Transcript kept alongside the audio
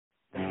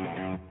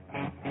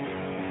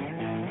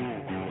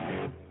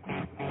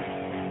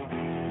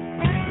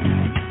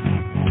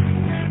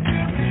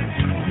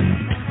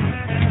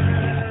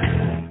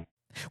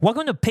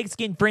Welcome to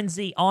Pigskin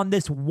Frenzy on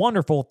this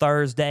wonderful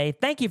Thursday.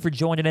 Thank you for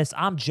joining us.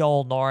 I'm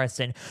Joel Norris,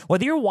 and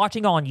whether you're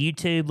watching on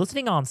YouTube,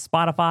 listening on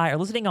Spotify, or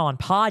listening on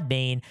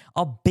Podbean,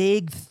 a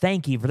big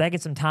thank you for taking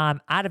some time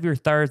out of your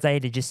Thursday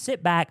to just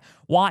sit back,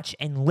 watch,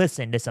 and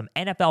listen to some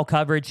NFL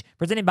coverage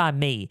presented by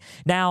me.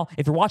 Now,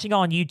 if you're watching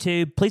on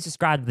YouTube, please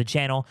subscribe to the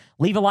channel,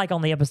 leave a like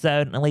on the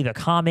episode, and leave a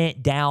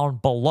comment down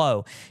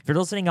below. If you're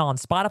listening on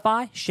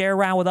Spotify, share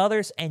around with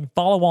others, and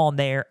follow on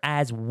there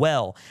as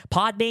well.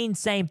 Podbean,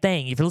 same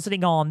thing. If you're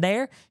listening on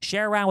there,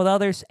 share around with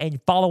others, and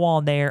follow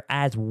on there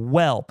as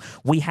well.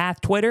 We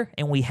have Twitter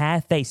and we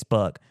have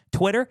Facebook.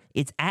 Twitter,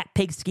 it's at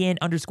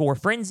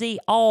pigskin_frenzy,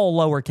 all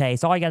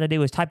lowercase. All you got to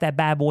do is type that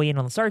bad boy in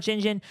on the search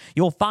engine.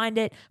 You'll find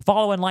it.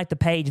 Follow and like the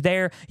page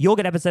there. You'll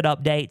get episode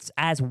updates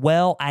as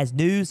well as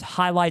news,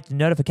 highlights, and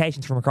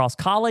notifications from across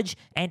college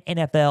and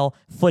NFL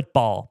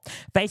football.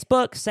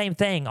 Facebook, same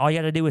thing. All you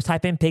got to do is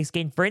type in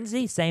Pigskin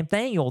Frenzy, same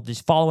thing. You'll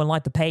just follow and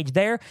like the page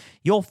there.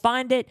 You'll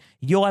find it.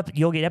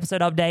 You'll get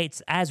episode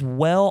updates as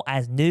well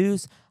as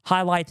news,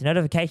 highlights, and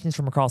notifications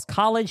from across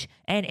college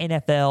and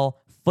NFL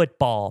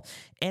football.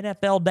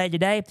 NFL day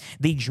today.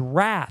 The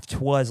draft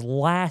was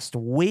last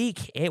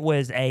week. It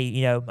was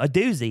a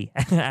doozy,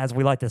 as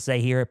we like to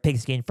say here at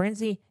Pigskin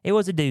Frenzy. It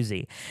was a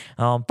doozy.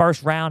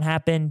 First round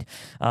happened.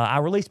 I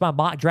released my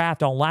mock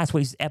draft on last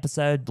week's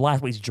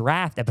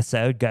draft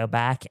episode. Go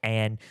back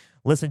and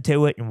listen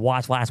to it and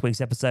watch last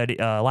week's episode,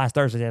 last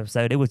Thursday's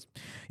episode. It was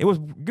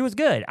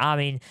good. I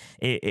mean,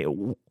 it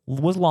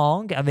was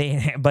long. I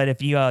mean, but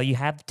if you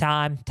have the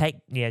time, take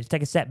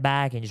a step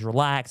back and just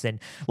relax and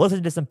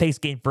listen to some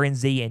Pigskin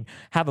Frenzy and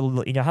have a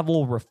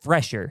little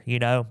refresher.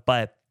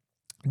 But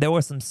there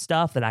was some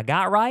stuff that I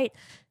got right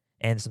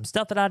and some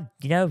stuff that I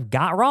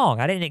got wrong.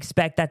 I didn't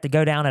expect that to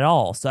go down at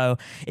all. So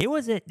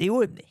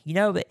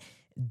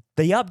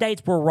the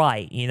updates were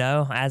right,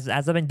 as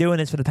I've been doing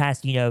this for the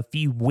past,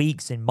 few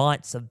weeks and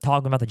months of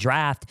talking about the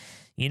draft,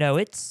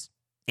 it's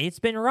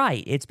been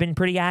right. It's been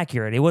pretty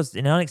accurate. It was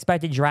an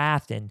unexpected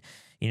draft, and,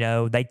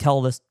 they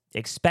told us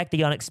expect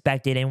the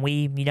unexpected, and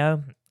we,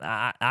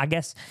 I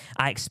guess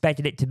I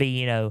expected it to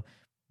be,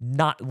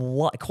 not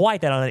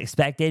quite that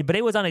unexpected, but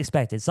it was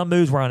unexpected. Some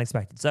moves were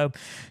unexpected. So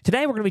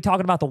today we're going to be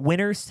talking about the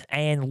winners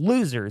and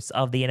losers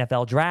of the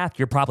NFL draft.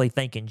 You're probably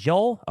thinking,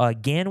 Joel,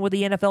 again with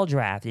the NFL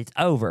draft, it's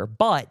over.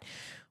 But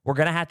we're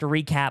going to have to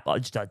recap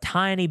just a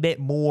tiny bit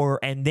more,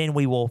 and then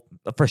we will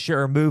for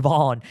sure move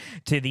on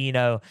to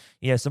the,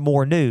 some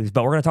more news.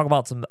 But we're going to talk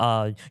about some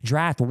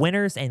draft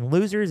winners and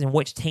losers and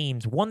which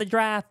teams won the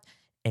draft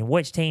and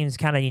which teams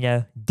kind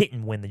of,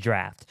 didn't win the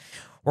draft.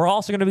 We're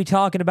also going to be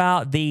talking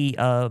about the,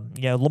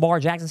 Lamar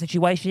Jackson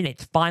situation.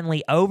 It's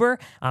finally over.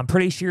 I'm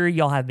pretty sure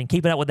y'all have been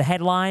keeping up with the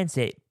headlines.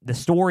 The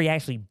story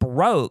actually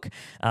broke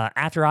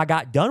after I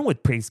got done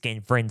with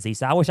Pigskin Frenzy.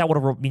 So I wish I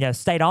would have,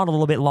 stayed on a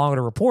little bit longer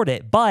to report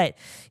it. But,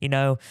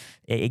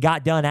 it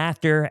got done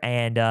after,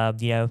 and,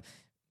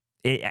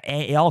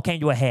 it all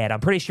came to a head.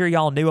 I'm pretty sure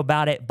y'all knew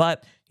about it,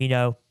 but,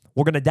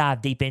 we're going to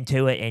dive deep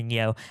into it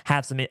and,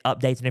 have some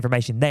updates and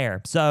information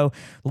there. So,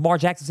 Lamar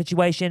Jackson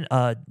situation,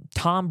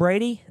 Tom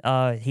Brady,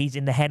 he's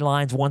in the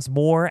headlines once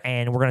more,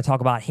 and we're going to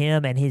talk about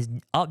him and his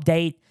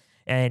update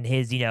and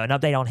his, an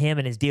update on him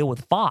and his deal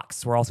with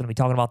Fox. We're also going to be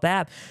talking about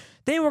that.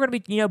 Then we're going to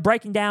be,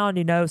 breaking down,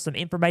 some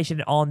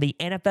information on the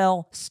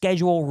NFL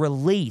schedule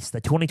release, the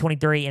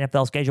 2023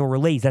 NFL schedule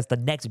release. That's the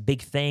next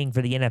big thing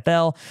for the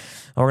NFL.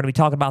 We're going to be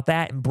talking about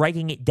that and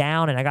breaking it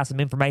down. And I got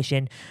some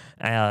information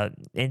and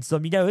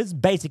some, it's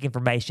basic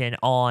information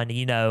on,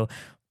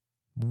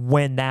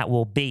 when that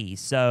will be.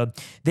 So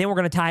then we're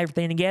going to tie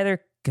everything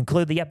together,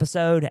 conclude the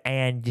episode,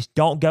 and just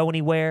don't go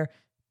anywhere.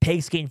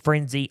 Pigskin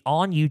Frenzy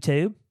on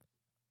YouTube.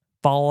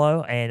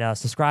 Follow and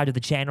subscribe to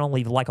the channel.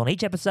 Leave a like on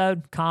each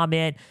episode,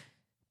 comment,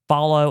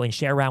 follow, and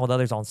share around with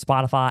others on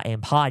Spotify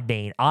and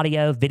Podbean.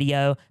 Audio,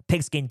 video,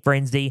 Pigskin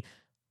Frenzy.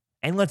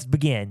 And let's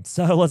begin.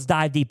 So let's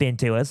dive deep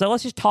into it. So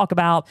let's just talk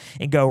about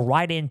and go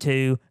right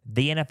into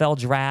the NFL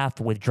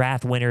draft with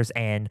draft winners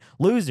and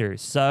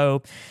losers.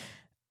 So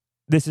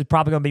this is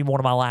probably going to be one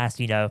of my last,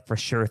 for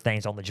sure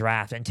things on the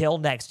draft until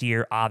next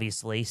year,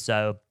 obviously.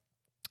 So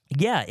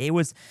yeah, it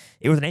was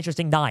an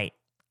interesting night.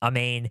 I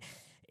mean,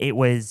 it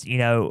was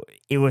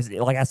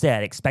like I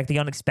said, expect the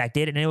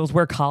unexpected, and it was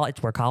where college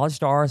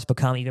stars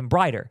become even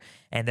brighter.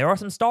 And there are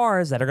some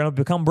stars that are going to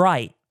become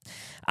bright.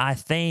 I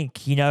think,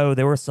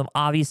 there were some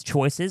obvious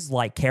choices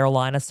like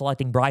Carolina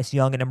selecting Bryce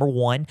Young at number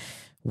 1.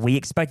 We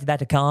expected that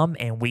to come,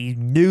 and we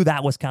knew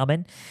that was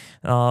coming.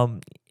 We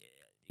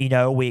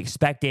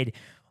expected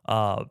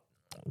Bijan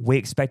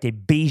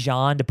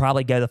to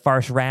probably go the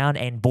first round,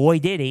 and boy,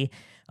 did he.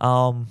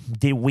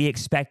 We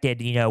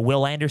expected,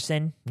 Will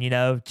Anderson,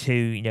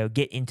 to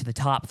get into the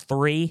top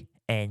 3.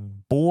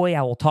 And boy,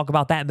 I will talk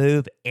about that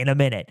move in a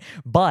minute.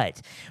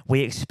 But we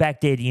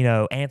expected,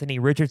 Anthony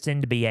Richardson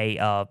to be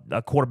a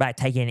quarterback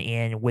taken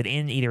in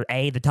within either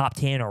the top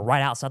 10 or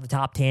right outside the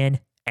top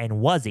 10. And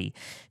was he?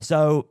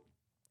 So,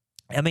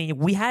 I mean,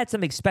 we had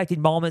some expected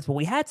moments, but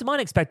we had some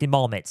unexpected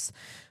moments,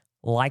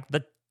 like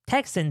the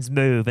Texans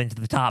move into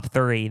the top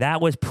 3. That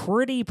was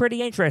pretty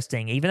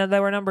interesting. Even though they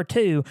were number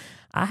 2,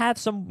 I have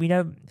some,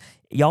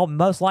 y'all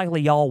most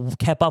likely y'all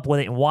kept up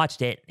with it and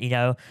watched it,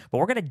 but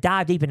we're going to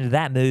dive deep into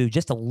that move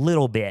just a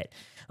little bit.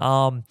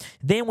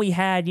 Then we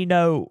had,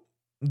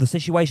 the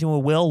situation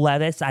with Will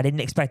Levis. I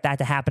didn't expect that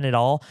to happen at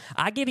all.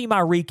 I give you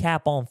my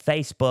recap on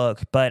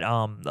Facebook, but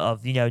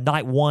of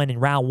night 1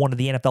 and round 1 of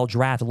the NFL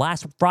draft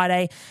last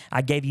Friday.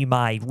 I gave you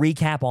my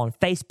recap on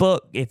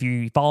Facebook. If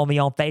you follow me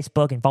on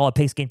Facebook and follow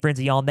Pigskin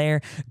Frenzy on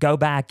there, go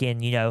back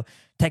and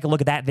take a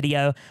look at that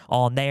video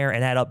on there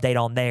and that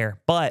update on there.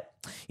 But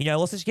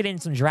let's just get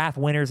into some draft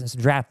winners and some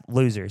draft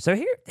losers. So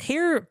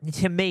here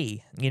to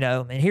me,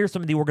 and here's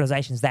some of the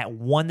organizations that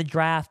won the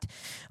draft.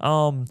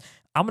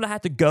 I'm going to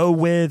have to go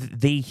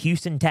with the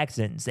Houston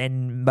Texans.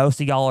 And most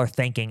of y'all are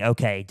thinking,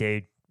 okay,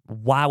 dude,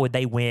 why would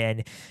they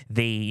win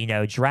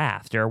the,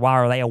 draft? Or why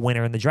are they a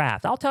winner in the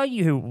draft? I'll tell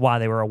you why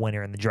they were a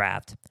winner in the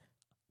draft.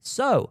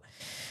 So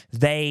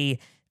they,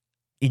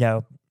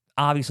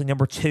 obviously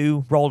number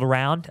 2 rolled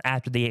around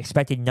after the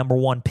expected number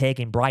 1 pick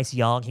in Bryce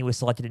Young. He was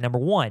selected at number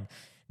 1.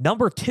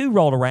 Number 2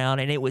 rolled around,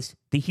 and it was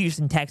the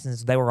Houston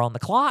Texans. They were on the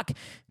clock.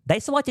 They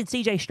selected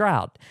C.J.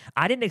 Stroud.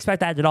 I didn't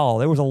expect that at all.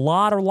 There was a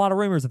lot of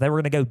rumors that they were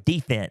going to go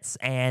defense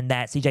and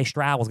that C.J.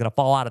 Stroud was going to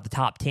fall out of the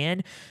top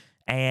 10,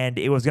 and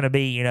it was going to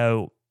be,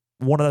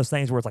 one of those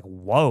things where it's like,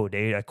 whoa,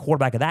 dude, a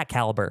quarterback of that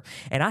caliber.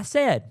 And I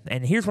said,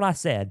 and here's what I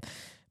said,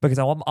 because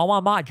on my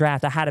mock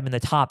draft, I had him in the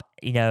top,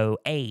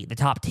 8, the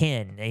top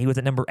 10. And he was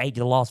at number 8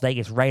 to the Las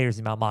Vegas Raiders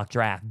in my mock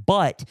draft.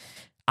 But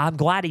I'm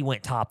glad he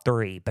went top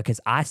 3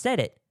 because I said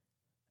it.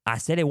 I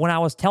said it when I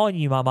was telling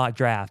you my mock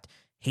draft.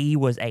 He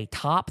was a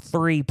top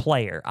 3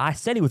 player. I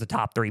said he was a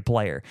top 3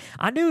 player.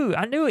 I knew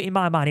in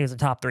my mind he was a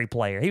top 3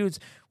 player. He was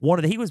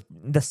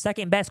the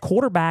second best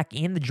quarterback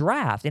in the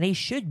draft, and he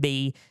should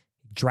be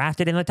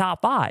drafted in the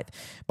top 5.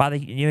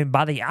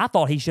 I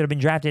thought he should have been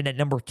drafted at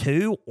number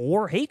 2,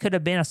 or he could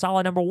have been a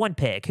solid number 1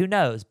 pick. Who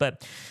knows?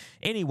 But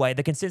anyway,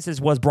 the consensus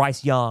was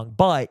Bryce Young.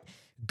 But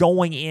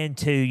going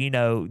into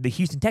the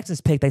Houston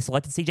Texans pick, they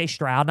selected C.J.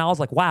 Stroud, and I was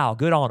like, wow,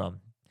 good on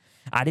them.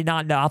 I did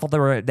not know. I thought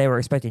they were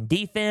expecting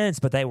defense,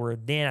 but they were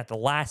then at the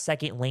last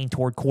second lean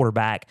toward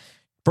quarterback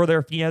for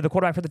their the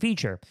quarterback for the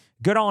future.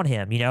 Good on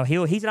him.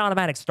 He's an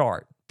automatic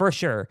start for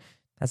sure.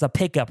 That's a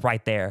pickup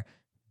right there.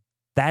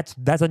 That's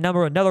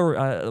another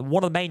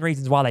one of the main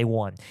reasons why they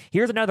won.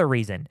 Here's another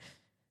reason.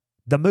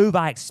 The move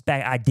I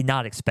did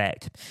not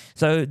expect.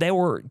 So there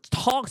were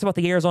talks about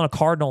the Arizona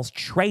Cardinals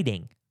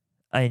trading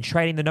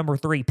the number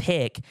 3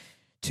 pick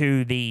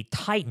to the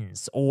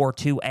Titans or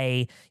to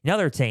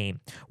another team.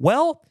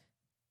 Well,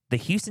 the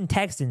Houston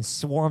Texans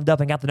swarmed up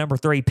and got the number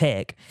 3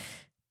 pick.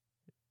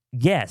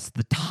 Yes,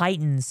 the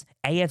Titans,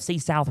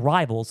 AFC South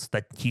rivals,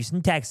 the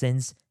Houston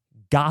Texans,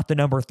 got the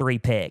number 3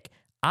 pick.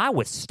 I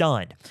was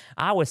stunned.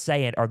 I was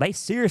saying, are they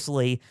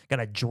seriously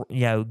going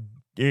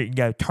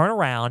to, turn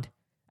around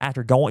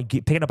after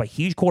picking up a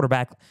huge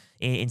quarterback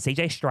in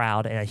C.J.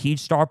 Stroud and a huge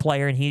star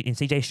player in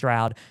C.J.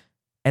 Stroud,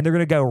 and they're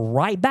going to go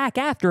right back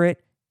after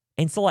it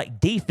and select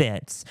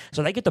defense.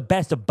 So they get the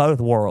best of both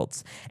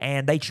worlds.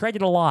 And they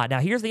traded a lot. Now,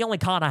 here's the only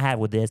con I have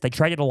with this. They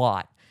traded a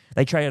lot.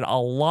 They traded a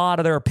lot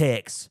of their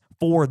picks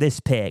for this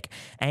pick.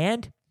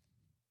 And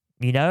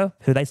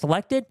who they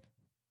selected?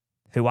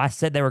 Who I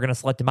said they were going to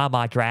select in my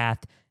mock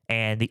draft,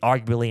 and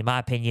arguably, in my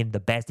opinion,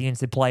 the best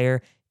defensive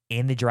player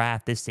in the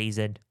draft this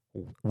season,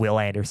 Will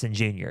Anderson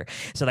Jr.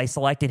 So they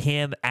selected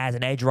him as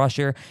an edge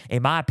rusher.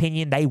 In my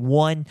opinion, they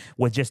won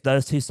with just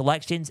those 2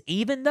 selections,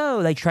 even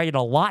though they traded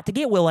a lot to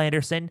get Will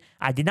Anderson.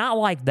 I did not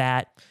like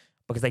that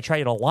because they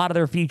traded a lot of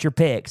their future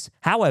picks.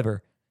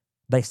 However,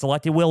 they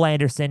selected Will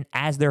Anderson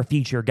as their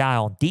future guy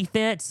on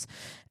defense,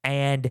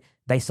 and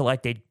they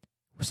selected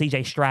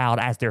C.J. Stroud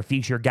as their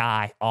future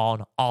guy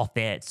on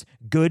offense.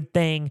 Good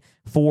thing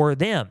for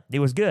them. It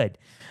was good.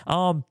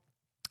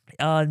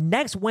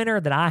 Next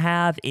winner that I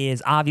have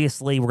is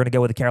obviously we're going to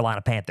go with the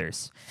Carolina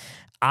Panthers.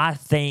 I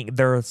think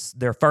their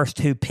first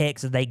 2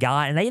 picks that they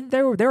got, and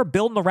they were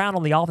building around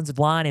on the offensive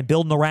line and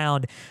building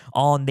around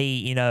on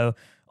the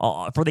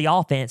for the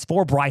offense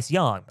for Bryce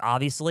Young.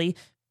 Obviously,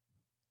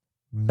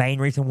 main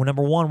reason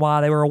number 1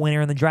 why they were a winner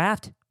in the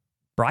draft.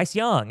 Bryce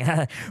Young.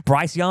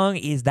 Bryce Young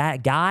is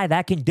that guy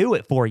that can do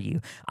it for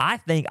you. I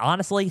think,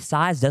 honestly,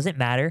 size doesn't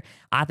matter.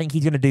 I think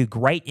he's going to do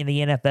great in the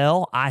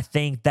NFL. I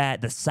think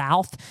that the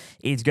South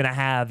is going to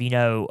have,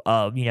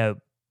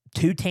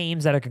 2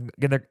 teams that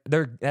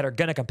are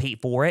going to compete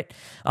for it.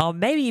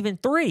 Maybe even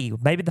 3.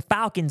 Maybe the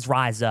Falcons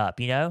rise up,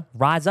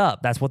 rise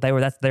up. That's what they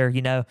were. That's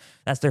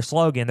their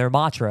slogan, their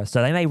mantra.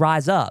 So they may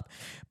rise up.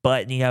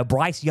 But,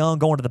 Bryce Young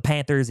going to the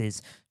Panthers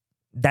is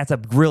that's a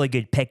really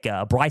good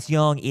pickup. Bryce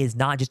Young is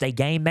not just a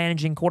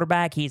game-managing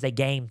quarterback. He's a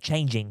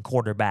game-changing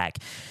quarterback.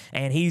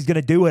 And he's going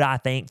to do it, I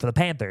think, for the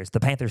Panthers. The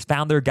Panthers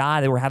found their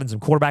guy. They were having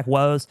some quarterback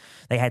woes.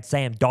 They had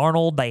Sam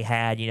Darnold. They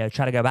had,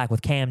 try to go back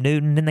with Cam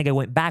Newton. Then they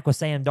went back with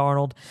Sam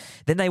Darnold.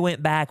 Then they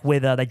went back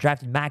with, they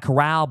drafted Matt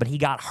Corral, but he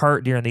got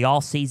hurt during the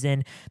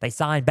offseason. They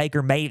signed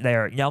Baker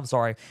Mayfield.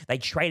 They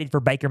traded for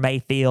Baker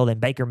Mayfield,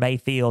 and Baker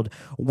Mayfield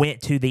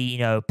went to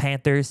the,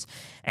 Panthers.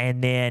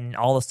 And then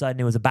all of a sudden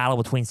it was a battle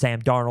between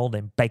Sam Darnold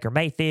and Baker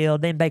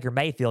Mayfield. Then Baker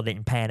Mayfield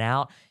didn't pan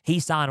out. He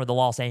signed with the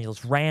Los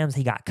Angeles Rams.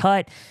 He got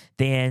cut.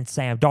 Then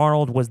Sam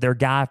Darnold was their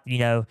guy,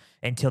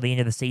 until the end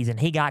of the season.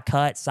 He got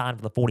cut,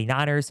 signed with the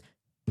 49ers.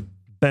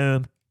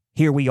 Boom.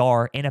 Here we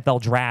are,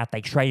 NFL draft.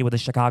 They traded with the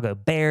Chicago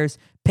Bears,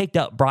 picked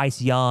up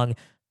Bryce Young.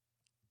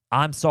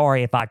 I'm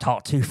sorry if I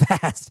talk too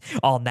fast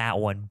on that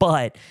one,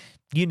 but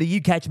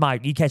you catch my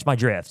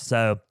drift.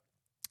 So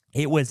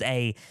it was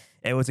a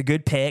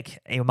good pick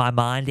in my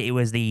mind. It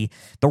was the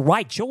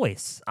right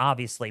choice,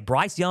 obviously.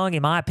 Bryce Young,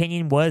 in my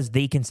opinion, was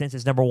the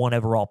consensus number 1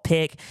 overall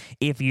pick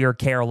if you're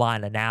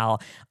Carolina. Now,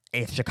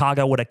 if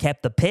Chicago would have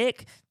kept the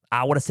pick,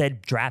 I would have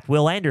said draft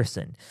Will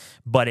Anderson.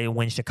 But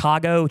when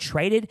Chicago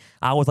traded,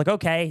 I was like,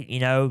 okay,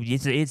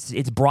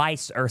 it's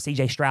Bryce or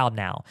CJ Stroud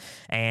now.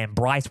 And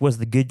Bryce was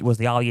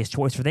the obvious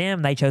choice for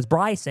them. They chose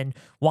Bryce, and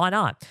why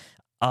not?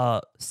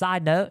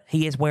 Side note,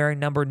 he is wearing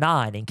number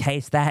 9 in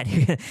case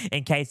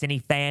any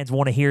fans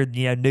want to hear,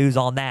 news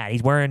on that.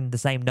 He's wearing the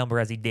same number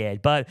as he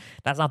did, but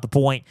that's not the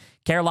point.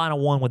 Carolina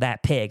won with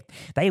that pick.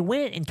 They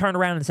went and turned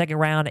around in the second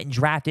round and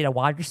drafted a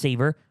wide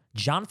receiver,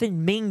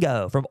 Jonathan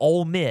Mingo from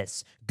Ole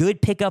Miss.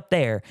 Good pickup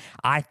there.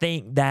 I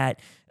think that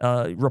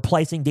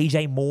replacing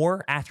DJ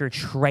Moore after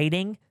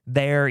trading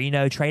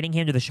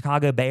him to the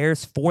Chicago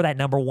Bears for that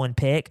number 1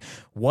 pick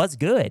was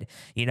good,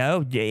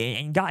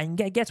 and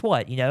guess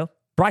what,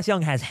 Bryce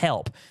Young has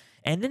help.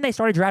 And then they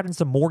started drafting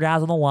some more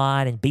guys on the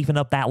line and beefing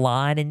up that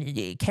line.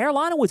 And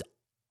Carolina was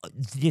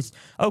just,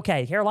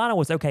 okay. Carolina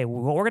was, okay,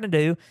 what we're going to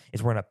do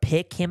is we're going to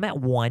pick him at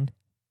 1.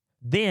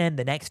 Then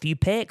the next few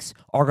picks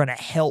are going to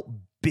help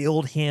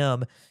build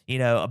him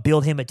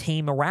a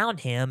team around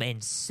him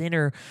and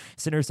center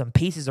some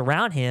pieces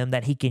around him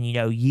that he can,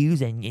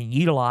 use and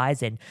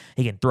utilize, and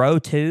he can throw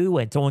to,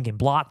 and someone can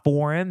block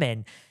for him.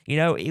 And,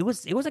 it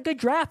was a good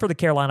draft for the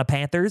Carolina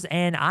Panthers,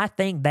 and I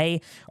think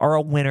they are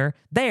a winner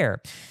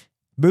there.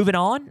 Moving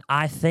on,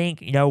 I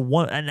think,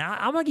 one, and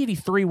I'm going to give you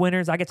 3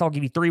 winners. I guess I'll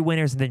give you 3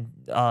 winners and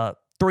then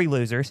 3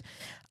 losers.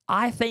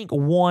 I think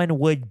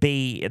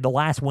the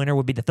last winner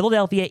would be the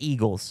Philadelphia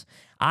Eagles.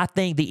 I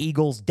think the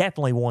Eagles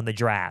definitely won the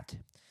draft.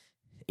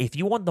 If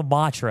you want the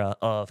mantra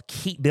of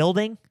keep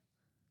building,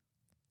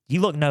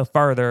 you look no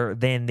further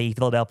than the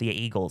Philadelphia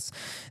Eagles.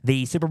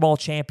 The Super Bowl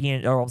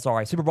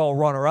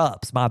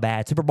runner-ups,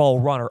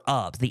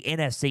 the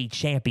NFC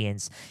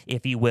champions,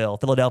 if you will,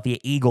 Philadelphia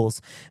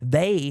Eagles.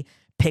 They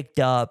picked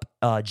up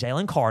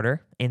Jalen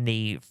Carter in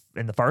the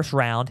first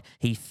round.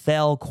 He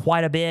fell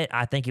quite a bit.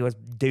 I think it was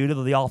due to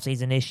the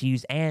offseason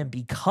issues and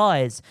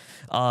because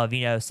of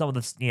some of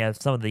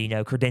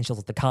the credentials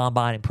at the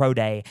combine and pro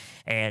day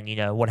and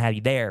what have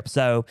you there.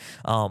 So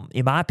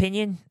in my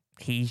opinion,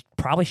 he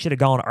probably should have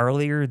gone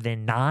earlier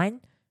than 9.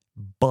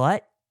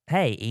 But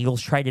hey,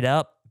 Eagles traded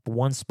up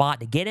 1 spot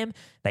to get him.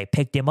 They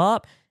picked him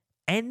up.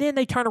 And then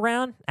they turned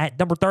around at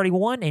number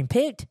 31 and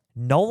picked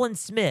Nolan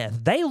Smith.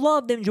 They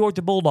love them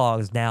Georgia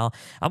Bulldogs now.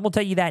 I'm going to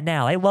tell you that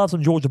now. They love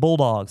some Georgia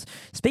Bulldogs.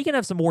 Speaking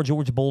of some more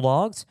Georgia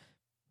Bulldogs,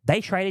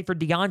 they traded for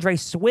DeAndre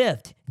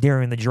Swift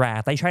during the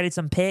draft. They traded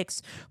some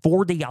picks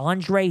for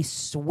DeAndre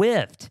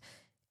Swift.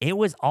 It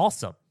was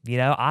awesome.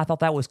 I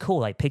thought that was cool.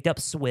 They picked up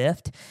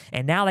Swift,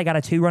 and now they got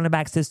a 2 running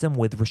back system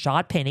with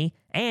Rashad Penny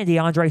and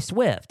DeAndre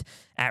Swift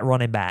at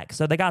running back.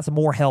 So they got some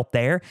more help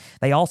there.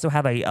 They also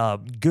have a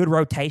good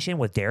rotation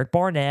with Derek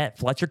Barnett,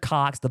 Fletcher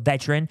Cox, the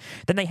veteran.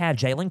 Then they have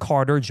Jalen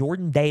Carter,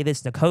 Jordan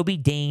Davis,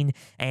 Nakobe Dean,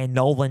 and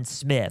Nolan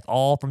Smith,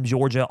 all from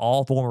Georgia,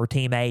 all former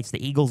teammates.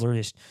 The Eagles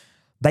are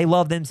they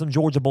love them some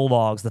Georgia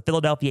Bulldogs. The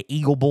Philadelphia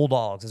Eagle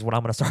Bulldogs is what I'm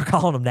going to start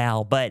calling them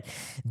now. But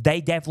they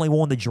definitely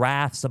won the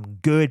draft. Some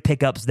good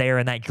pickups there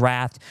in that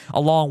draft,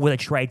 along with a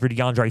trade for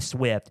DeAndre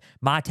Swift.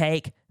 My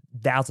take,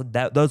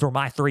 those were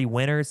my 3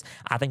 winners.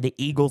 I think the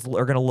Eagles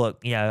are going to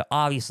look,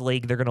 obviously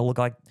they're going to look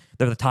like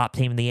they're the top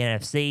team in the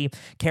NFC.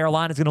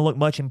 Carolina's going to look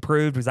much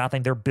improved because I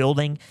think they're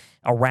building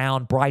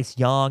around Bryce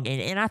Young.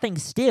 And I think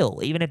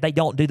still, even if they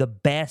don't do the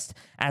best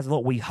as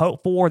what we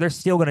hope for, they're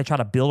still going to try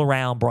to build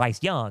around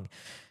Bryce Young.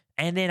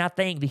 And then I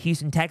think the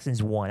Houston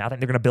Texans won. I think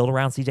they're going to build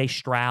around CJ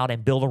Stroud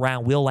and build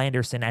around Will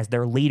Anderson as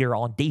their leader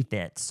on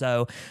defense.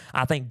 So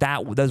I think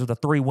those are the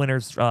 3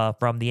 winners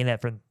from the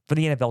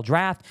NFL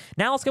draft.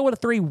 Now let's go with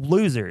the 3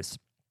 losers.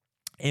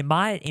 In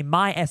my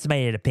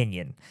estimated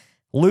opinion,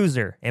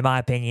 loser, in my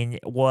opinion,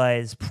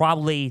 was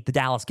probably the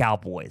Dallas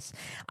Cowboys.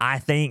 I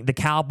think the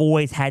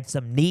Cowboys had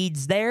some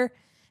needs there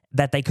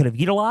that they could have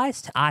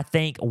utilized. I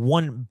think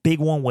one big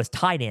one was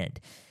tight end.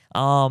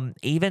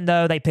 Even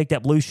though they picked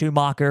up Luke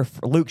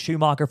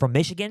Schumacher from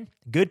Michigan,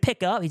 good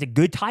pickup. He's a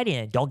good tight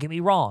end. Don't get me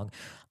wrong.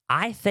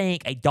 I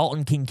think a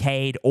Dalton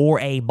Kincaid or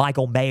a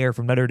Michael Mayer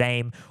from Notre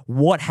Dame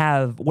would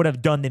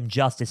have done them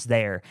justice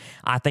there.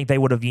 I think they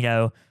would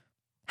have,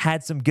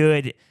 had some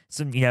good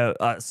things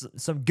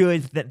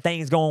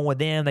going with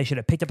them. They should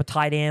have picked up a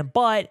tight end,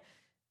 but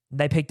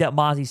they picked up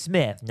Mozzie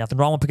Smith. Nothing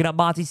wrong with picking up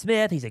Mozzie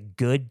Smith. He's a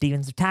good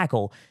defensive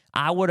tackle.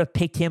 I would have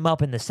picked him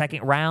up in the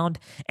second round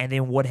and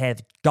then would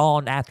have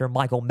gone after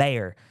Michael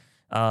Mayer.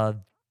 I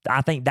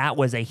think that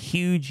was a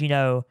huge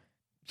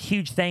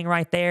thing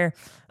right there.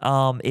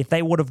 If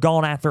they would have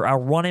gone after a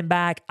running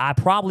back, I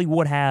probably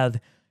would have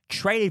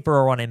traded for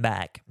a running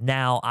back.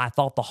 Now, I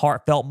thought the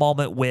heartfelt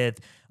moment with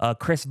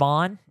Chris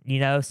Vaughn,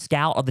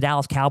 scout of the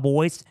Dallas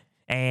Cowboys,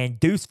 and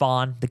Deuce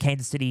Vaughn, the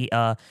Kansas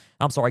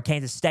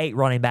State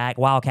running back,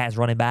 Wildcats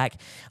running back.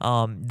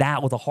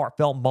 That was a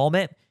heartfelt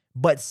moment.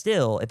 But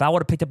still, if I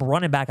would have picked up a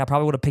running back, I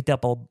probably would have picked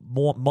up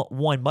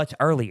one much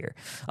earlier.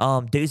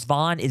 Deuce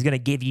Vaughn is going to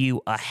give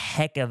you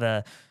he's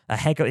going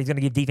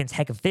to give defense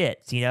heck of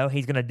fits. He's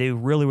going to do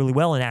really, really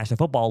well in the National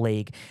Football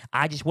League.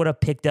 I just would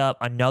have picked up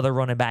another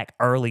running back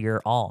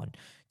earlier on.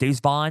 Deuce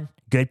Vaughn,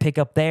 good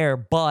pickup there,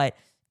 but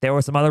there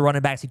were some other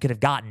running backs he could have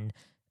gotten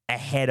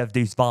ahead of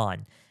Deuce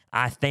Vaughn.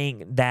 I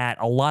think that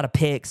a lot of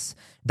picks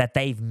that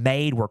they've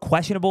made were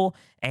questionable,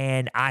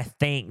 and I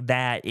think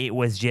that it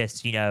was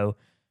just,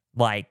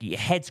 like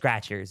head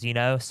scratchers,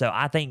 So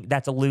I think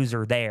that's a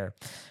loser there.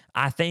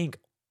 I think,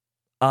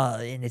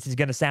 and this is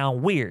going to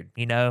sound weird,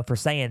 for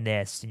saying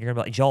this, and you're going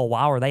to be like, Joel,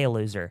 why were they a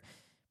loser?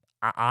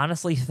 I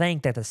honestly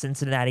think that the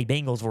Cincinnati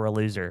Bengals were a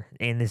loser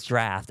in this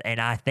draft, and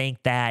I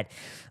think that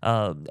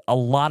a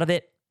lot of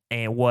it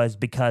was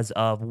because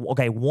of,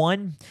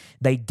 one,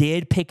 they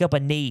did pick up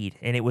a need,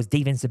 and it was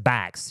defensive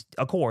backs.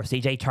 Of course,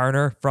 C.J.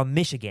 Turner from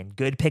Michigan,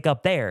 good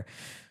pickup there.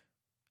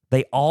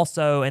 They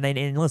also,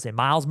 and listen,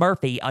 Miles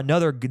Murphy,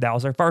 that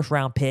was their first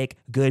round pick,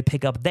 good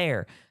pickup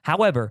there.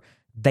 However,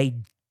 they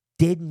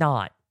did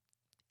not,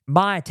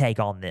 my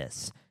take on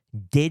this,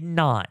 did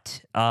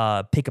not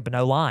pick up an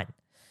O-line.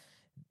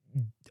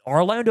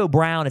 Orlando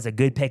Brown is a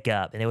good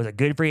pickup, and it was a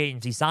good free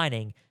agency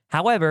signing.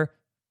 However,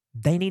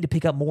 they need to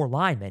pick up more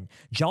linemen.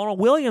 Jonah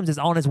Williams is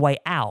on his way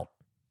out,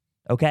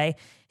 okay?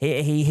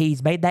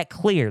 He's made that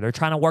clear. They're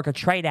trying to work a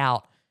trade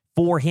out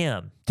for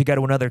him to go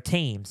to another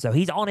team. So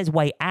he's on his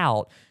way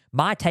out.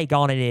 My take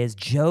on it is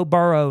Joe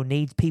Burrow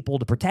needs people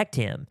to protect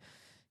him.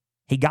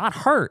 He got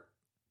hurt.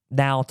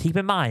 Now, keep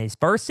in mind, his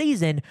first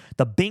season,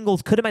 the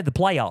Bengals could have made the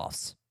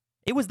playoffs.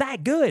 It was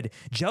that good.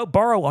 Joe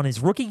Burrow on his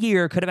rookie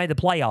year could have made the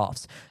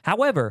playoffs.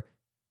 However,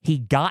 he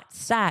got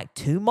sacked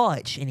too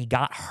much and he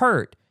got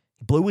hurt.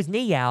 He blew his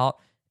knee out,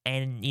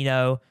 and,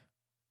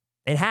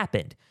 it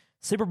happened.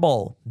 Super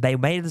Bowl. They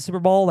made it to the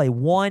Super Bowl. They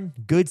won.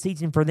 Good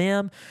season for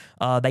them.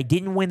 They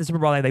didn't win the Super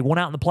Bowl. They won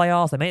out in the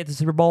playoffs. They made it to the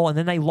Super Bowl, and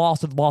then they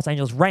lost to the Los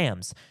Angeles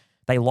Rams.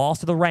 They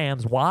lost to the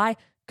Rams. Why?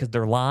 Because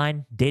their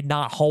line did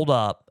not hold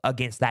up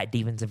against that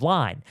defensive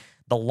line.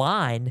 The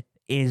line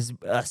is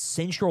a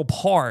central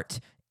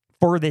part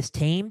for this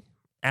team,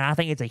 and I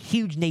think it's a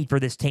huge need for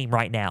this team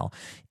right now.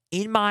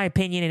 In my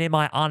opinion and in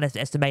my honest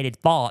estimated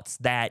thoughts,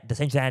 that the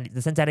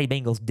Cincinnati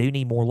Bengals do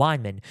need more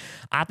linemen.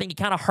 I think it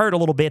kind of hurt a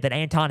little bit that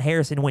Anton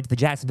Harrison went to the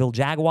Jacksonville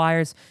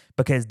Jaguars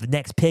because the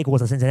next pick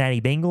was the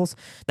Cincinnati Bengals.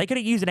 They could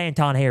have used an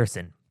Anton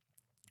Harrison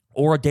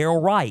or a Darryl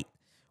Wright,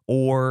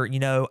 or,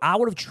 I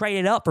would have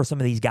traded up for some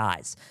of these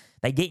guys.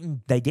 They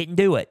didn't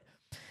do it.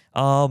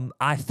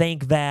 I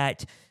think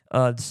that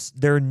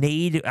their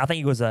need, I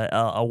think it was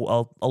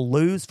a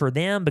lose for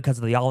them because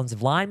of the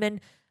offensive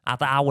linemen. I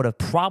thought I would have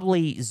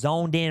probably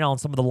zoned in on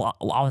some of the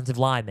offensive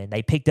linemen.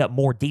 They picked up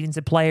more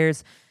defensive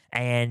players,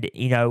 and,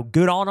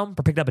 good on them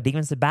for picking up a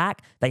defensive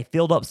back. They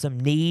filled up some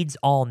needs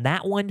on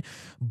that one.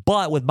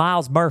 But with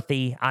Miles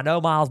Murphy, I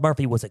know Miles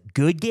Murphy was a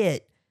good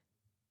get.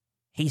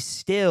 He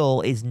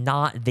still is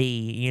not the,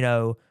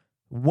 you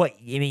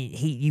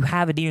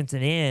have a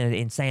defensive end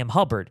in Sam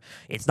Hubbard.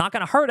 It's not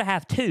going to hurt to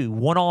have two,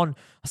 one on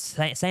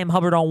Sam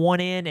Hubbard on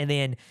one end and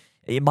then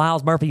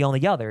Miles Murphy on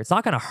the other. It's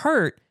not going to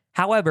hurt.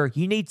 However,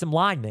 you need some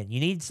linemen. You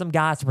need some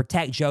guys to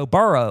protect Joe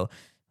Burrow,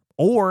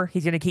 or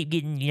he's going to keep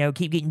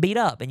getting beat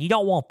up, and you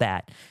don't want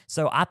that.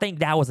 So I think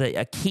that was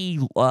a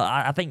key.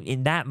 I think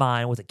in that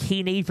mind was a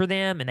key need for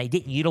them, and they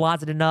didn't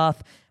utilize it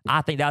enough.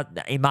 I think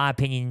that, in my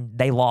opinion,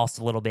 they lost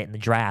a little bit in the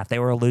draft. They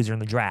were a loser in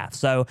the draft.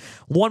 So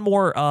one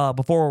more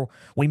before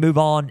we move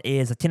on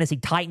is the Tennessee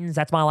Titans.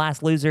 That's my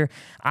last loser.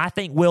 I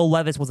think Will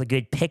Levis was a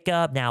good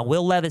pickup. Now,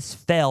 Will Levis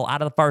fell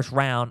out of the first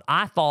round.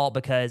 I thought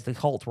because the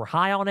Colts were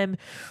high on him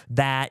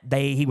that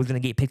he was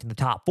going to get picked in the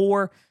top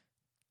 4.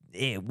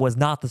 It was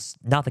not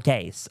the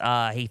case.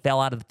 He fell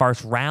out of the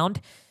first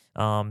round.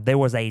 There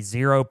was a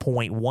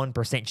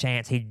 0.1%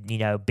 chance he'd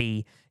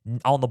be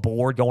on the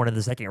board going into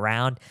the second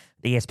round.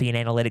 The ESPN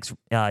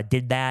Analytics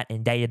did that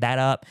and dated that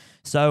up.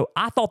 So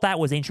I thought that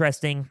was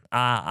interesting.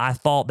 I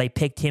thought they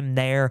picked him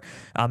there.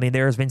 I mean,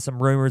 there's been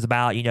some rumors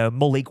about,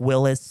 Malik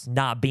Willis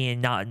not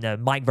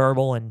Mike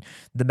Verbal and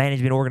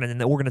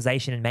the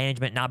organization and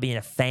management not being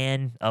a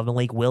fan of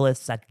Malik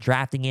Willis after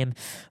drafting him.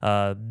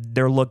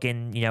 They're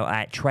looking,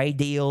 at trade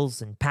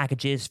deals and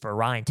packages for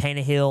Ryan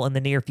Tannehill in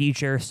the near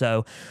future.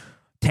 So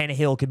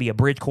Tannehill could be a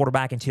bridge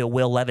quarterback until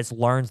Will Levis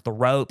learns the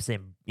ropes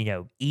and,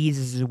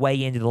 eases his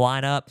way into the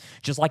lineup,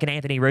 just like an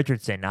Anthony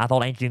Richardson. I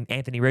thought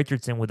Anthony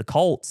Richardson with the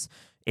Colts,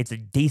 it's a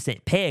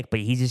decent pick, but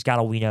he's just got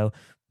to,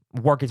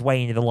 work his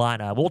way into the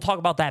lineup. We'll talk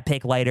about that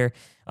pick later,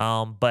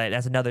 but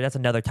that's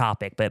another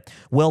topic. But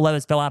Will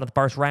Levis fell out of the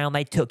first round.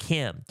 They took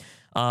him.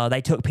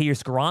 They took Peter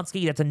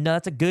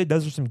Skoronski.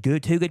 Those are some two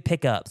good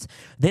pickups.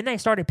 Then they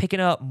started picking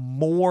up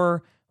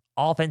more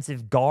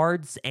offensive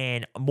guards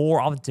and more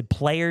offensive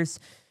players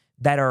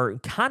that are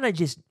kind of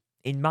just,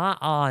 in my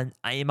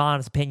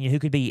honest opinion, who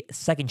could be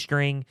second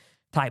string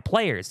type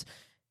players.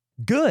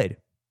 Good.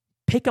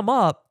 Pick them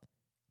up,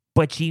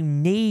 but you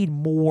need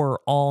more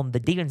on the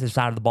defensive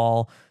side of the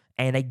ball,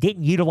 and they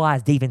didn't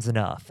utilize defense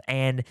enough.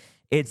 And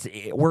it's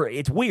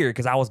weird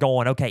because I was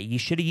going, okay, you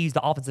should have used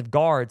the offensive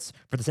guards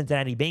for the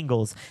Cincinnati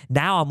Bengals.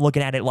 Now I'm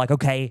looking at it like,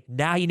 okay,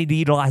 now you need to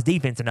utilize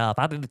defense enough.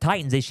 I think the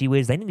Titans' issue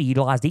is they need to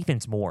utilize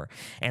defense more.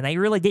 And they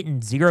really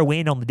didn't zero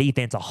in on the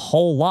defense a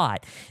whole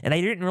lot. And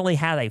they didn't really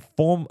have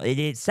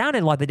it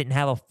sounded like they didn't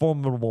have a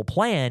formidable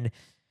plan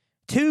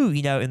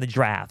in the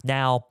draft.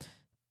 Now,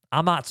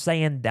 I'm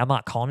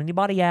not calling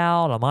anybody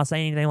out. I'm not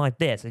saying anything like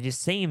this. It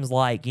just seems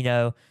like,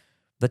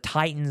 the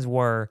Titans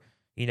were,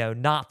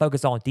 not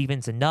focused on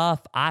defense enough.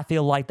 I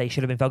feel like they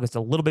should have been focused a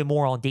little bit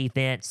more on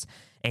defense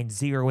and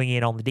zeroing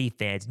in on the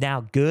defense.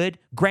 Now,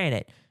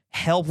 granted,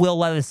 help Will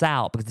Levis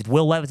out, because if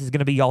Will Levis is going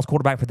to be y'all's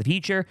quarterback for the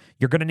future,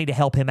 you're going to need to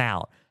help him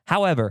out.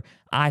 However,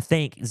 I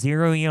think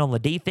zeroing in on the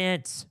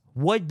defense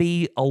would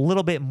be a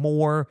little bit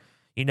more,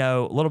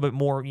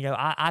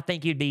 I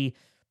think it'd be,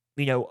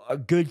 a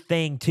good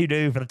thing to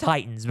do for the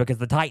Titans, because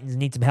the Titans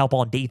need some help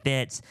on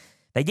defense.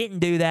 They didn't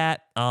do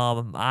that.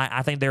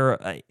 I think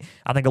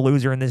a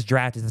loser in this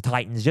draft is the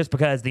Titans, just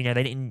because they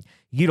didn't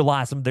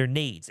utilize some of their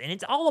needs, and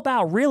it's all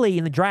about really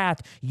in the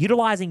draft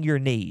utilizing your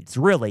needs.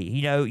 Really,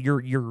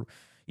 you're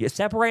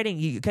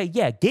separating.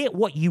 Get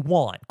what you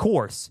want, of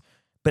course,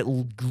 but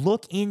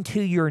look into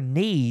your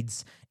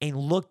needs and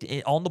look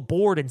on the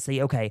board and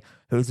see, okay,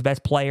 who's the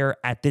best player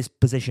at this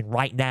position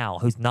right now,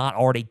 who's not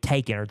already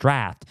taken or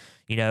draft.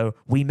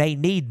 We may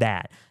need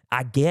that.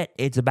 I get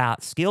it's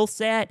about skill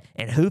set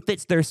and who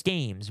fits their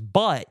schemes,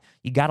 but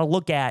you got to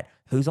look at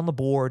who's on the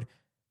board.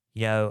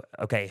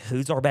 Okay,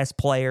 who's our best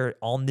player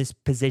on this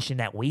position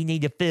that we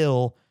need to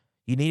fill?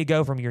 You need to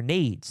go from your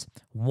needs.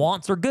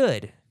 Wants are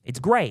good. It's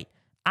great.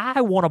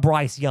 I want a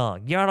Bryce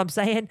Young. You know what I'm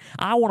saying?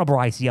 I want a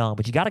Bryce Young,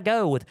 but you got to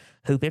go with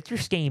who fits your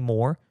scheme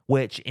more,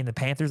 which in the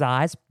Panthers'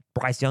 eyes,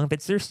 Bryce Young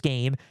fits their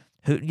scheme.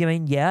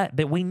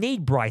 But we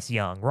need Bryce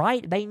Young,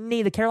 right?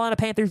 The Carolina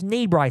Panthers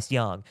need Bryce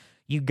Young.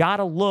 You got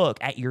to look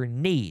at your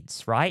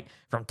needs, right?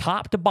 From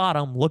top to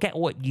bottom, look at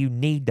what you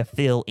need to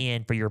fill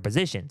in for your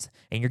positions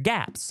and your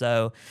gaps.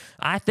 So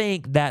I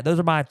think that those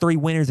are my three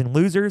winners and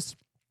losers.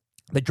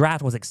 The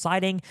draft was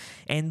exciting.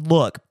 And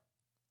look,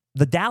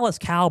 the Dallas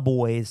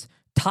Cowboys,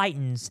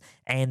 Titans,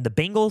 and the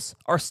Bengals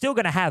are still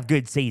going to have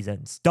good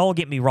seasons. Don't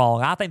get me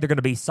wrong. I think they're going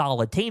to be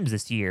solid teams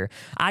this year.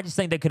 I just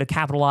think they could have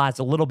capitalized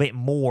a little bit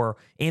more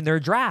in their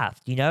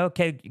draft. They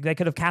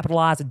could have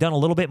capitalized and done a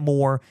little bit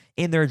more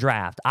in their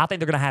draft. I think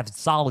they're going to have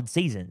solid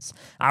seasons.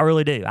 I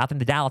really do. I think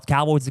the Dallas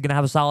Cowboys is going to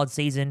have a solid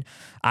season.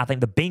 I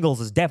think the Bengals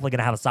is definitely going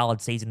to have a solid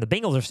season. The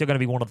Bengals are still going to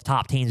be one of the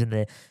top teams in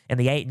the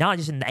not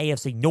just in the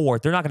AFC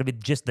North. They're not going to be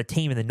just the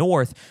team in the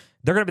North.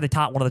 They're going to be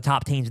one of the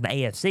top teams in the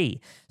AFC.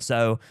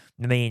 So,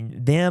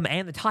 them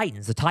and the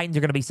Titans. The Titans are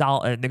going to be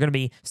solid. They're going to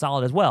be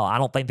solid as well. I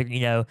don't think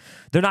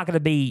they're not going to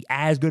be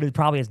as good as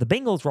probably as the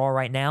Bengals are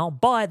right now,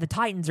 but the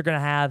Titans are going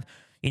to have,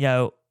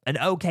 an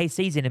okay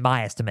season in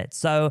my estimate.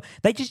 So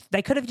they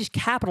could have just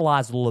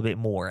capitalized a little bit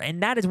more.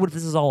 And that is what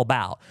this is all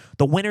about.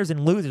 The winners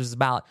and losers is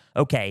about,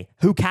 okay,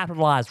 who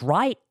capitalized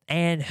right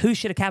and who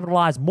should have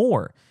capitalized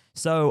more.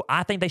 So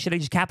I think they should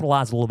have just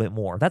capitalized a little bit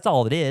more. That's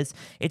all it is.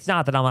 It's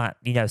not that I'm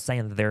not,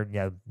 saying that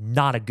they're,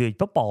 not a good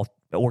football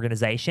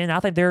organization. I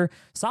think they're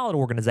solid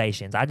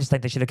organizations. I just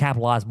think they should have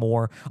capitalized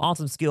more on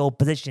some skill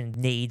position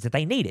needs that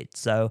they needed.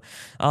 So,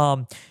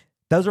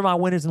 those are my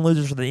winners and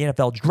losers for the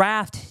NFL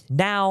draft.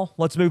 Now,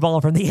 let's move on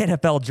from the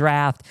NFL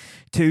draft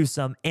to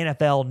some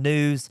NFL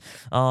news.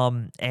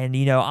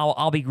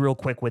 I'll be real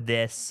quick with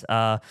this.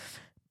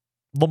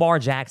 Lamar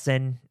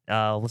Jackson,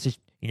 let's just,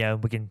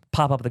 we can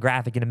pop up the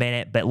graphic in a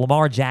minute, but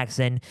Lamar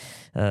Jackson,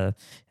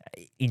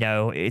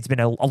 it's been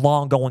a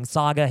long-going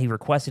saga. He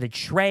requested a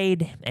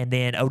trade, and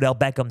then Odell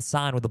Beckham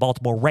signed with the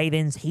Baltimore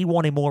Ravens. He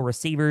wanted more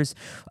receivers.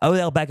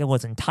 Odell Beckham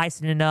was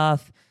enticing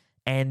enough,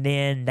 and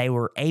then they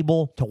were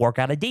able to work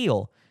out a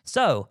deal.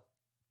 So,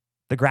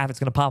 the graphic's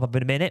going to pop up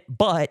in a minute,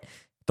 but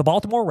the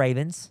Baltimore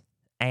Ravens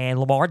and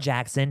Lamar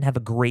Jackson have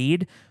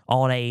agreed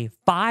on a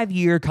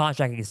 5-year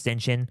contract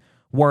extension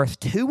worth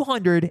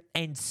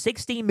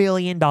 $260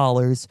 million,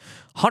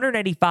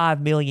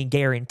 $185 million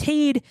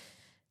guaranteed,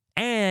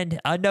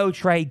 and a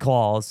no-trade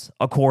clause,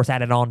 of course,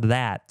 added on to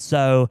that.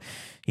 So,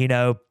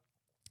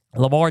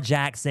 Lamar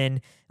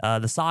Jackson,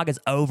 the saga's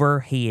over.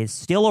 He is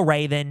still a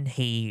Raven.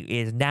 He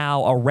is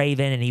now a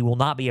Raven, and he will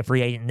not be a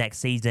free agent next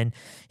season.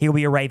 He'll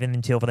be a Raven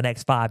until for the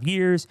next 5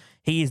 years.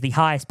 He is the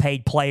highest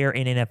paid player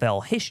in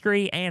NFL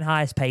history and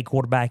highest paid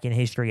quarterback in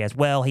history as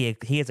well. He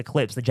has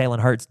eclipsed the Jalen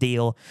Hurts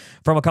deal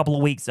from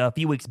a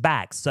few weeks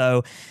back.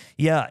 So,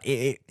 yeah,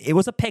 it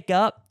was a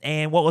pickup,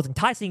 and what was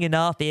enticing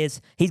enough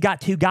is he's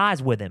got two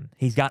guys with him.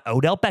 He's got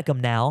Odell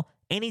Beckham now,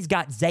 and he's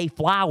got Zay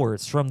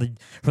Flowers from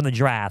the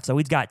draft. So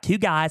he's got two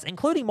guys,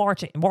 including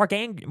Mark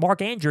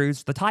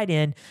Andrews, the tight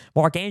end,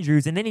 Mark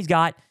Andrews, and then he's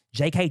got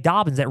J.K.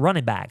 Dobbins at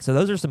running back. So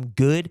those are some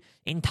good,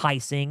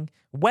 enticing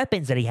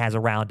weapons that he has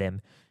around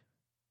him.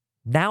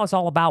 Now it's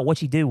all about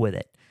what you do with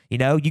it. You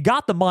know, you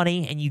got the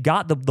money and you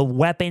got the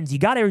weapons, you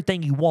got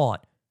everything you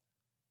want.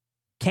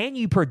 Can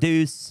you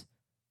produce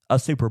a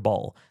Super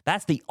Bowl?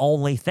 That's the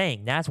only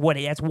thing. That's what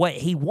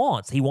he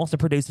wants. He wants to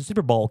produce a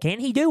Super Bowl.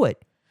 Can he do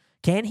it?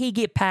 Can he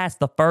get past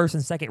the first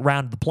and second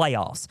round of the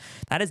playoffs?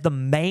 That is the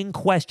main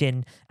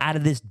question out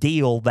of this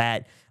deal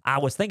that I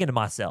was thinking to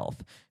myself.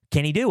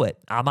 Can he do it?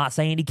 I'm not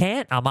saying he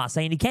can't. I'm not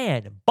saying he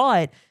can.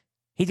 But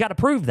he's got to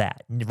prove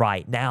that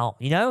right now.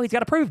 You know, he's got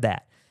to prove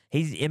that.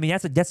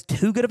 That's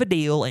too good of a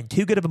deal and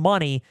too good of a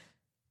money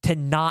to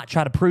not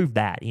try to prove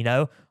that. You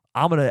know,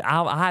 I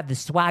have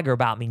this swagger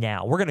about me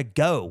now. We're gonna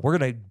go. We're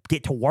gonna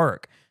get to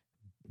work.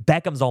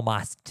 Beckham's on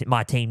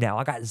my team now.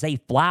 I got Zay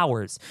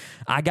Flowers.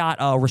 I got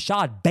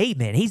Rashad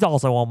Bateman. He's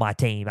also on my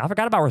team. I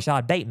forgot about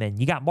Rashad Bateman.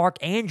 You got Mark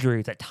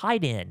Andrews at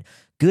tight end.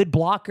 Good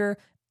blocker,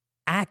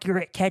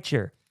 accurate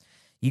catcher.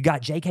 You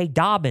got J.K.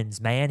 Dobbins,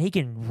 man. He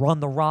can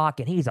run the rock,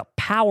 and he's a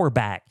power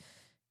back.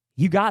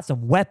 You got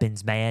some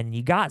weapons, man.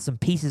 You got some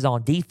pieces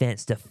on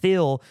defense to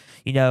fill,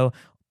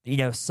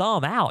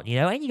 some out,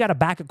 and you got a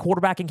backup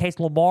quarterback in case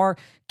Lamar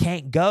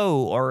can't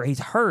go or he's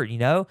hurt,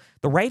 The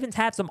Ravens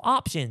have some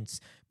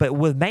options, but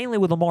mainly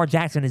with Lamar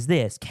Jackson is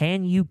this.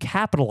 Can you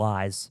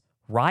capitalize,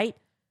 right?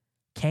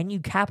 Can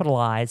you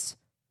capitalize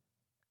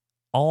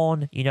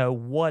on,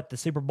 what the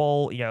Super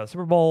Bowl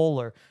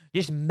or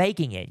just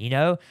making it,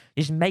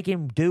 just make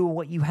him do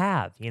what you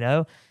have,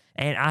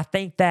 And I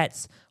think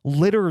that's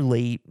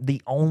literally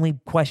the only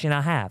question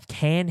I have.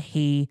 Can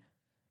he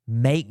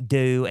make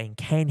do and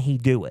can he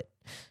do it?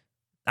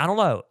 I don't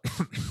know.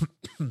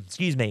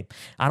 Excuse me.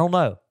 I don't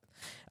know.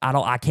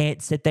 I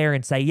can't sit there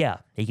and say, yeah,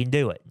 he can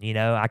do it.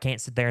 I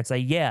can't sit there and say,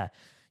 yeah,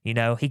 he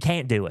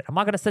can't do it. I'm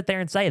not going to sit there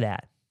and say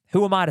that.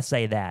 Who am I to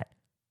say that?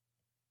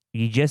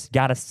 You just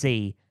got to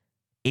see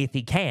if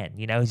he can.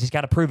 He's just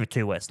got to prove it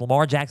to us.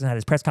 Lamar Jackson had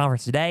his press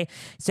conference today,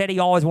 said he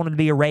always wanted to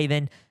be a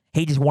Raven.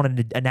 He just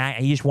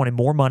wanted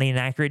more money and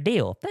an accurate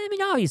deal.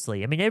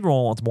 Obviously,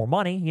 everyone wants more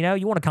money.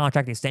 You want a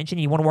contract extension.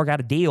 You want to work out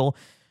a deal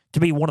to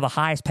be one of the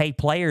highest paid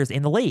players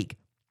in the league.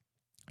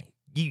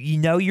 You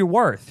know your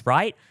worth,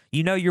 right?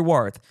 You know your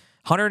worth.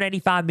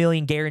 $185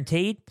 million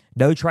guaranteed,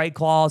 no trade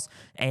clause,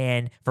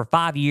 and for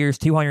 5 years,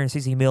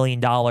 $260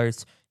 million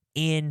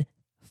in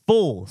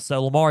full.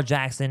 So Lamar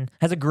Jackson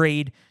has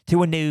agreed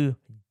to a new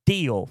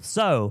deal.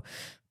 So,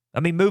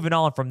 moving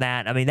on from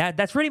that,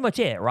 that's pretty much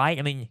it, right?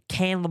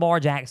 Can Lamar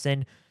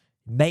Jackson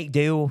make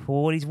do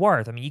for what he's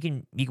worth? We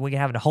can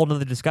have a whole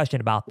nother discussion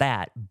about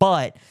that,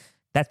 but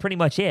that's pretty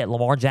much it.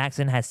 Lamar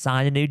Jackson has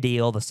signed a new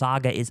deal. The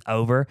saga is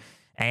over,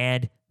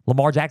 and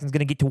Lamar Jackson's going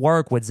to get to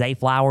work with Zay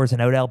Flowers and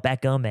Odell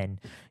Beckham and,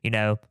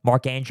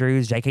 Mark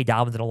Andrews, J.K.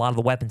 Dobbins, and a lot of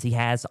the weapons he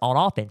has on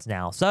offense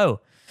now. So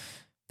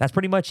that's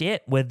pretty much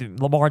it with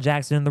Lamar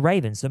Jackson and the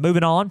Ravens. So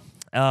moving on,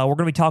 we're going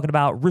to be talking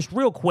about, just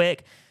real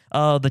quick,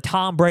 the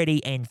Tom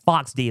Brady and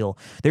Fox deal.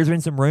 There's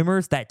been some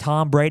rumors that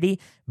Tom Brady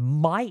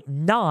might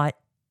not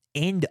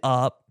end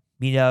up,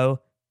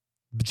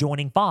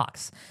 joining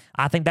Fox.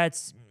 I think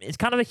it's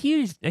kind of a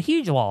huge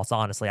loss,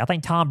 honestly. I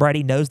think Tom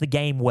Brady knows the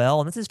game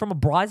well, and this is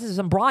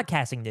some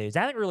broadcasting news.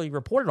 I haven't really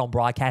reported on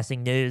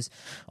broadcasting news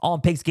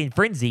on Pigskin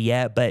Frenzy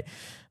yet, but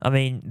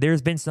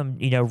there's been some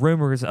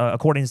rumors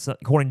according to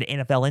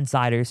NFL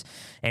insiders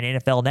and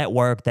NFL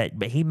Network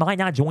that he might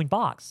not join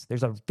Fox.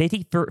 There's a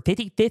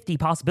 50-50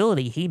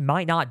 possibility he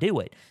might not do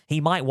it. He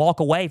might walk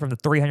away from the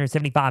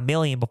 $375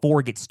 million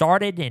before it gets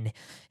started, and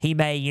he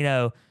may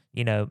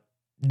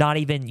not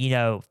even,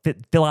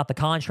 fill out the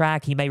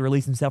contract. He may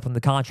release himself from the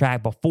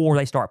contract before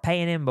they start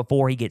paying him,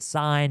 before he gets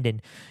signed,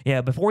 and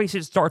before he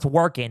starts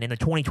working in the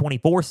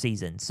 2024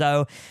 season.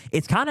 So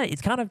it's kind of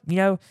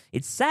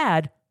it's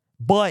sad,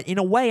 but in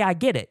a way I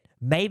get it.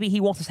 Maybe he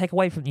wants to step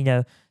away from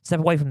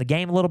the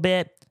game a little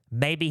bit.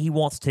 Maybe he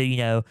wants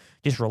to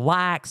just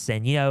relax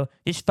and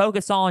just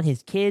focus on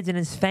his kids and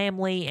his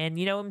family and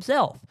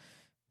himself.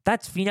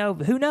 That's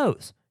who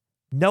knows.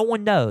 No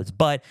one knows,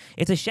 but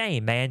it's a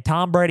shame, man.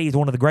 Tom Brady is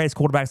one of the greatest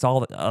quarterbacks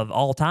of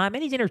all time,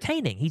 and he's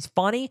entertaining. He's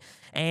funny,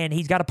 and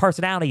he's got a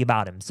personality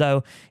about him.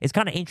 So it's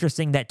kind of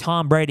interesting that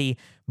Tom Brady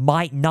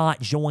might not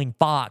join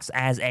Fox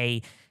as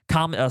a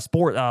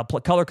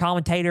color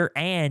commentator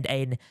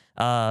and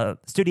a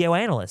studio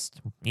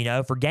analyst,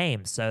 for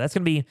games. So that's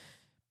gonna be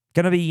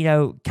kind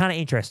of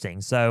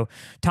interesting. So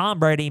Tom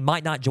Brady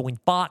might not join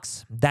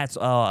Fox. That's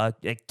a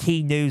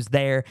key news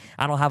there.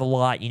 I don't have a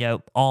lot,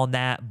 on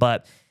that,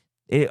 but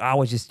I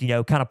was just,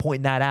 kind of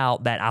pointing that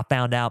out that I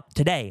found out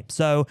today.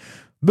 So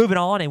moving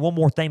on, and one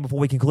more thing before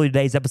we conclude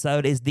today's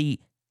episode is the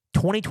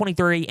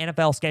 2023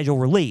 NFL schedule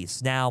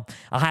release. Now,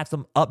 I have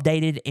some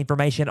updated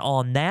information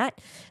on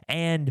that,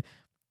 and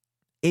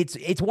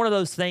it's one of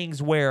those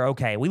things where,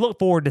 okay, we look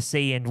forward to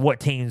seeing what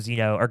teams,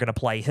 are going to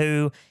play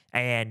who.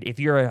 And if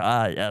you're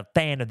a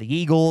fan of the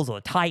Eagles or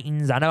the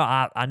Titans,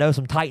 I know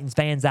some Titans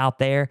fans out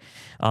there.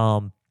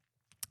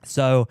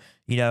 So,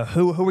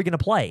 who are we going to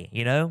play?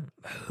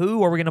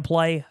 Who are we going to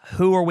play?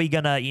 Who are we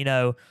going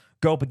to,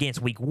 go up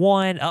against week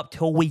 1 up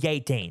till week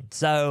 18?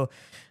 So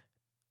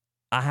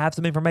I have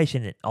some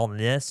information on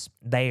this.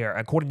 They are,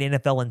 according to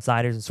NFL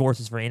insiders and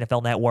sources for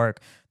NFL Network,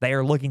 they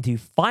are looking to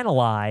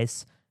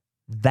finalize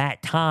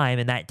that time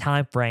and that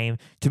time frame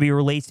to be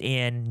released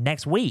in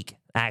next week,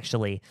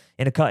 actually,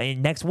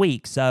 in next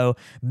week. So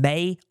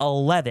May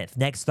 11th,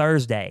 next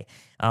Thursday.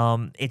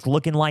 It's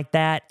looking like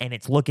that, and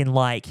it's looking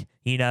like,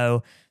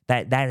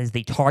 that is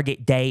the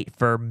target date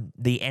for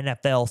the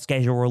NFL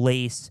schedule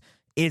release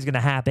is going to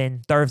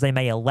happen Thursday,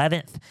 May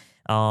 11th.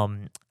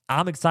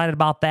 I'm excited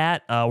about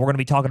that. We're going to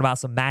be talking about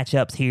some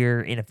matchups here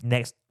in the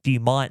next few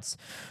months,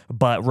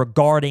 but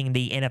regarding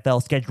the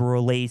NFL schedule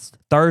release,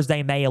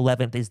 Thursday, May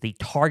 11th is the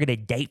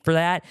targeted date for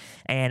that,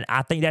 and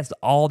I think that's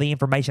all the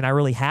information I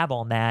really have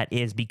on that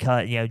is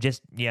because,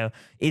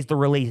 is the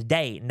release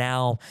date.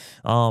 Now,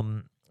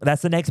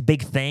 that's the next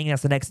big thing.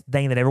 That's the next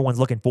thing that everyone's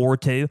looking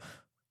forward to.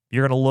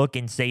 You're going to look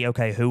and see,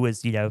 okay, who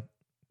is,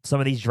 some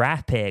of these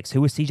draft picks.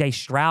 Who is C.J.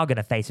 Stroud going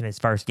to face in his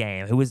first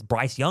game? Who is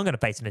Bryce Young going to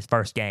face in his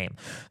first game?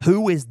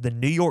 Who is the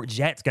New York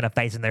Jets going to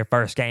face in their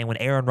first game when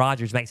Aaron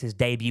Rodgers makes his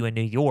debut in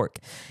New York?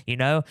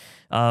 Will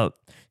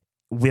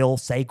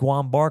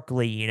Saquon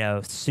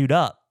Barkley, suit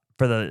up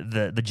for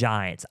the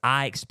Giants?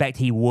 I expect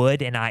he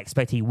would, and I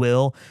expect he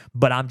will.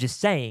 But I'm just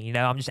saying,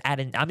 I'm just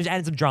adding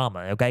some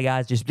drama, okay,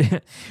 guys?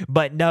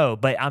 But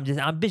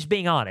I'm just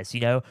being honest.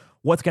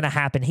 What's going to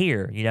happen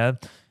here?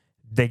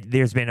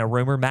 There's been a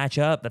rumor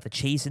matchup that the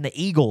Chiefs and the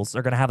Eagles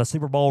are going to have a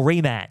Super Bowl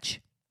rematch.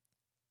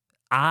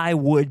 I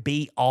would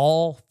be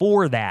all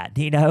for that.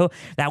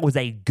 That was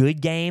a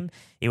good game.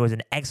 It was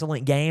an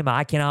excellent game.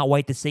 I cannot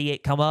wait to see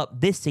it come up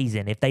this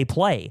season if they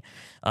play.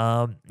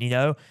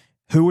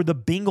 Who are the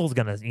Bengals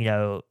going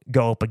to,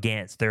 go up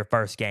against their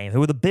first game?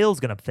 Who are the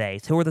Bills going to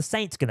face? Who are the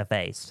Saints going to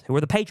face? Who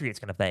are the Patriots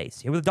going to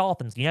face? Who are the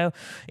Dolphins?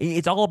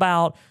 It's all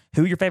about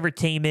who your favorite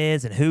team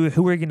is and who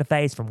are you going to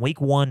face from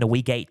week 1 to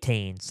week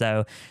 18.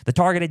 So the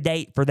targeted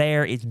date for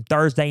there is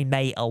Thursday,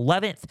 May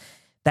 11th.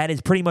 That is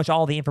pretty much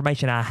all the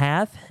information I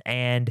have,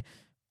 and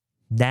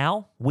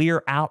now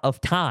we're out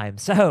of time.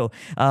 So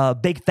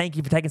big thank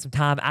you for taking some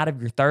time out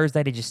of your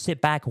Thursday to just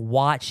sit back,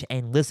 watch,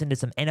 and listen to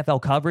some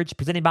NFL coverage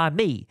presented by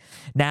me.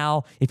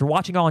 Now, if you're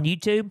watching on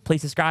YouTube,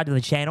 please subscribe to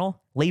the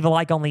channel, leave a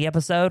like on the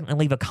episode, and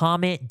leave a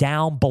comment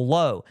down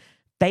below.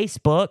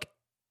 Facebook,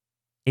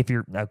 if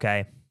you're,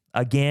 okay,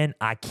 again,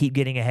 I keep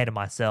getting ahead of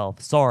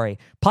myself. Sorry.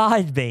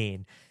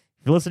 Podbean,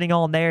 if you're listening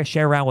on there,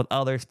 share around with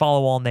others,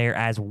 follow on there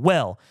as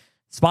well.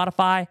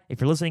 Spotify, if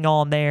you're listening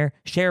on there,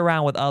 share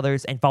around with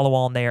others and follow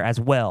on there as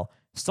well.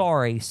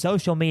 Sorry,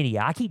 social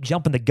media. I keep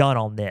jumping the gun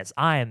on this.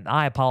 I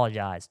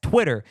apologize.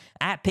 Twitter,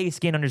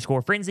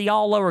 @Pigskin_Frenzy,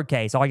 all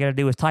lowercase. All you got to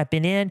do is type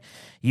it in.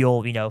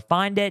 You'll,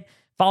 find it.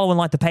 Follow and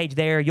like the page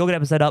there. You'll get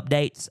episode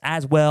updates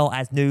as well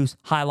as news,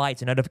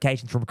 highlights, and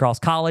notifications from across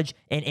college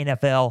and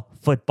NFL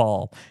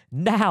football.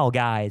 Now,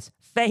 guys,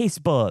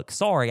 Facebook.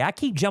 Sorry, I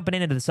keep jumping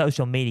into the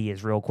social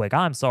medias real quick.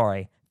 I'm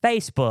sorry.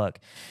 Facebook.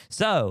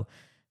 So,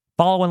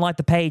 follow and like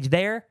the page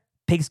there.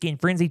 Pigskin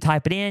Frenzy,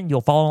 type it in.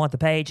 You'll follow and like the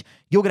page.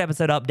 You'll get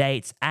episode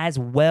updates as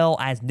well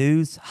as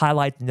news,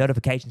 highlights, and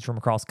notifications from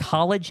across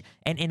college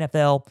and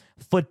NFL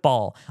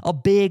football. A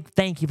big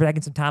thank you for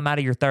taking some time out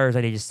of your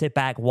Thursday to just sit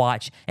back,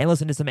 watch, and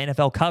listen to some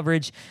NFL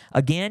coverage.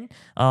 Again,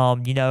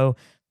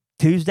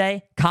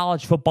 Tuesday,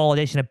 college football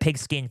edition of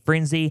Pigskin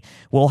Frenzy.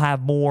 We'll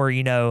have more,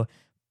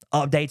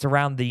 updates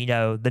around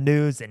the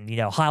news and,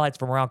 highlights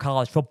from around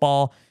college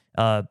football.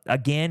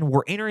 Again,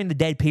 we're entering the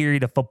dead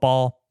period of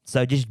football.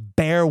 So just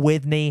bear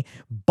with me,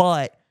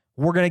 but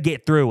we're going to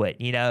get through it.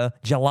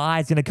 July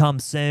is going to come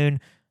soon,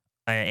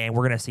 and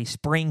we're going to see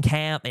spring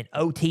camp and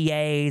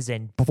OTAs,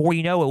 and before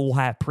you know it, we'll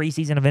have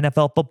preseason of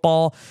NFL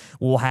football.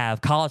 We'll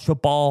have college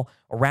football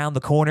around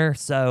the corner.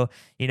 So,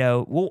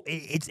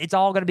 it's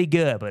all going to be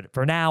good, but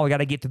for now, we got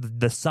to get to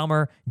the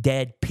summer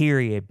dead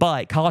period.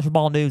 But college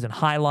football news and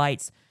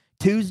highlights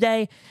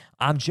Tuesday.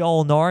 I'm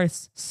Joel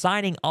Norris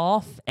signing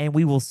off, and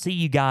we will see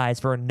you guys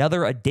for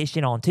another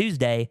edition on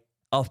Tuesday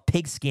of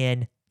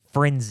Pigskin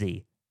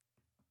Frenzy.